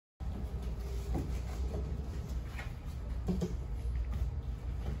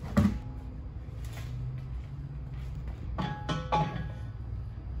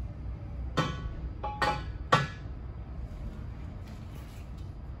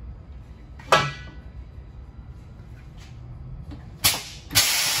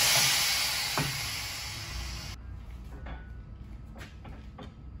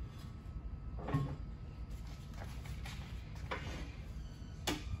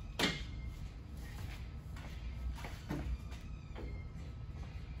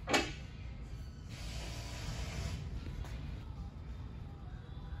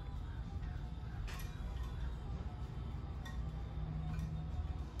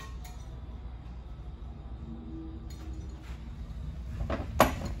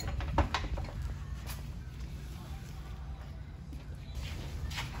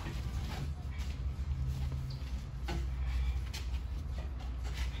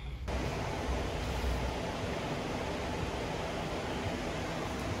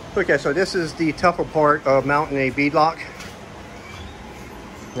Okay, so this is the tougher part of mounting a beadlock.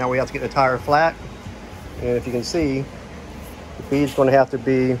 Now we have to get the tire flat. And if you can see, the bead's going to have to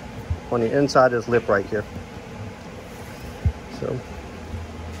be on the inside of this lip right here. So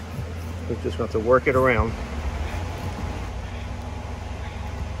we're just going to have to work it around.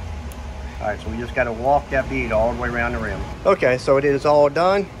 All right, so we just got to walk that bead all the way around the rim. Okay, so it is all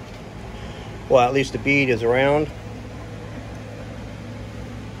done. Well, at least the bead is around.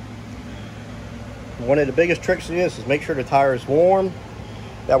 One of the biggest tricks to this is make sure the tire is warm.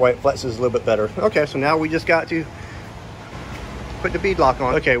 That way it flexes a little bit better. Okay, so now we just got to put the bead lock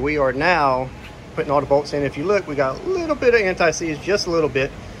on. Okay, we are now putting all the bolts in. If you look, we got a little bit of anti-seize, just a little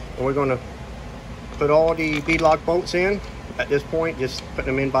bit. And we're gonna put all the bead lock bolts in. At this point, just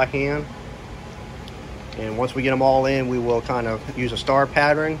putting them in by hand. And once we get them all in, we will kind of use a star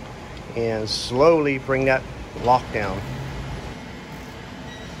pattern and slowly bring that lock down.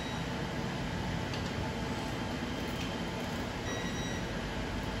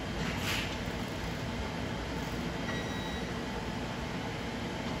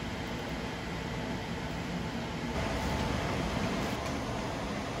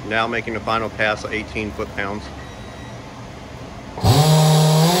 Now making the final pass of 18 foot-pounds.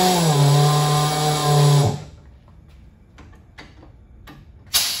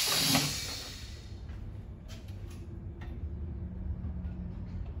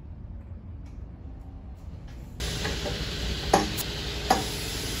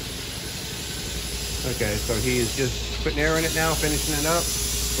 Okay, so he is just putting air in it now, finishing it up.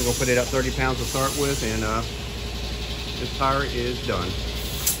 We're gonna put it up 30 pounds to start with, and this tire is done.